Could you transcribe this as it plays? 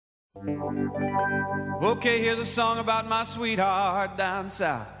Okay, here's a song about my sweetheart down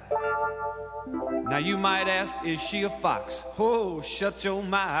south. Now you might ask, is she a fox? Oh, shut your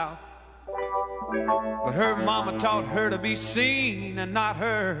mouth. But her mama taught her to be seen and not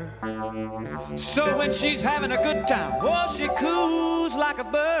heard. So when she's having a good time, oh, she coos like a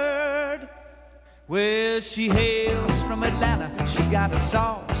bird. Well, she hails from Atlanta. She got a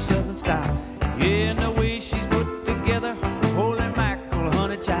soft southern style. Yeah, and the way she's put together, holy mackerel,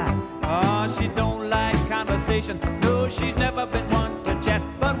 honey child. Oh, she don't like conversation. No, she's never been one to chat.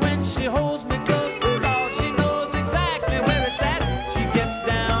 But when she holds me close, oh Lord, she knows exactly where it's at. She gets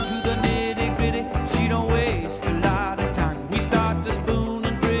down to the nitty-gritty. She don't waste a lot of time. We start to spoon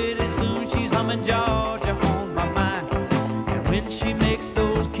and pretty soon she's humming Georgia on my mind. And when she makes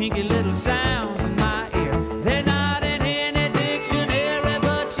those kinky little sounds in my ear, they're not in any dictionary,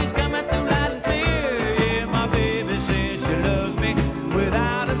 but she's coming through loud and clear. Yeah, my baby says she loves me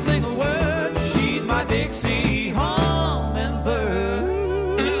without a single word. She's my Dixie Hummingbird.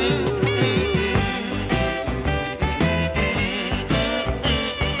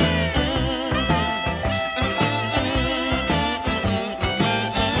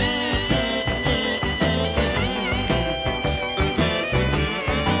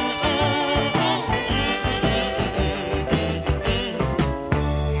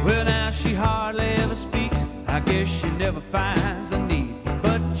 Well, now she hardly ever speaks. I guess she never finds the need.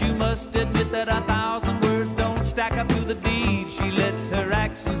 But you must admit that 1,000 words don't stack up to the deed. She lets her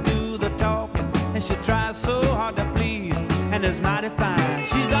actions do the talking, and she tries so hard to please, and is mighty fine.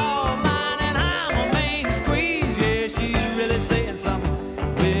 She's all mine and I'm a main squeeze. Yeah, she's really saying something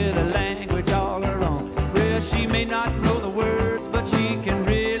with a language all her own. Well, she may not know the words, but she can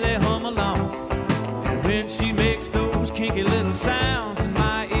really hum along. And when she makes those kinky little sounds,